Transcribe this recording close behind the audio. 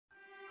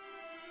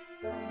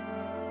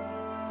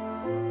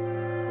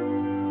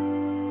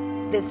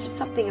There's just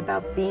something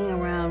about being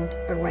around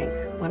a rink.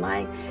 When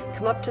I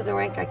come up to the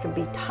rink, I can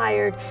be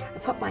tired. I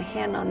put my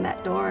hand on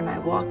that door and I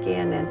walk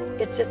in,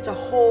 and it's just a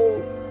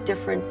whole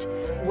different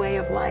way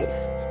of life.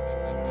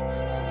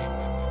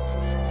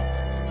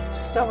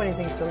 So many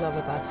things to love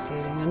about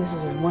skating, and this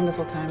is a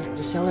wonderful time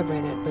to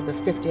celebrate it with the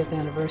 50th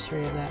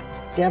anniversary of that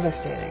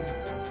devastating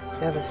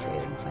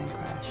plane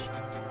crash.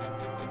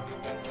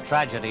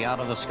 Tragedy out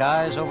of the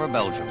skies over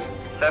Belgium.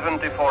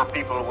 74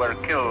 people were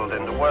killed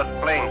in the worst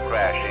plane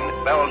crash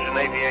in Belgian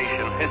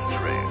aviation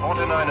history.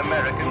 49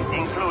 Americans,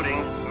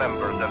 including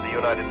members of the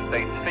United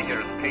States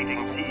figure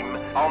skating team,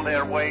 on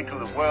their way to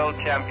the World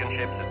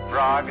Championships at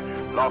Prague,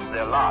 lost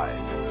their lives.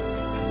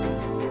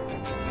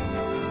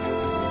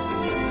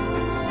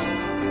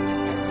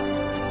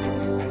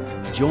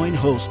 Join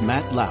host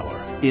Matt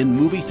Lauer in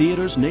movie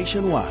theaters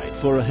nationwide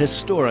for a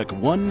historic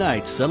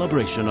one-night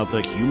celebration of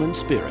the human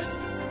spirit.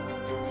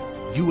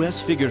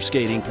 U.S. Figure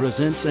Skating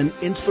presents an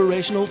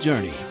inspirational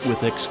journey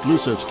with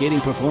exclusive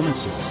skating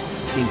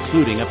performances,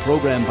 including a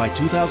program by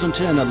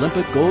 2010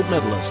 Olympic gold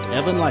medalist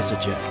Evan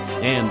Lysacek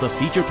and the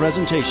feature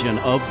presentation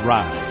of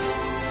Rise.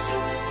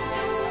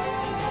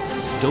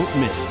 Don't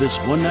miss this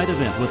one-night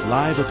event with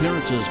live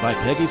appearances by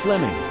Peggy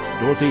Fleming,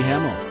 Dorothy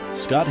Hamill,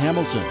 Scott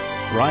Hamilton,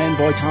 Brian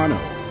Boitano,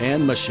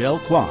 and Michelle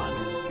Kwan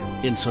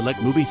in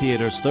select movie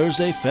theaters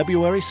Thursday,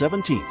 February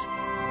 17th.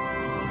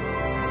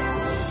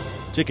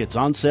 Tickets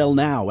on sale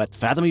now at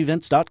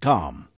fathomevents.com.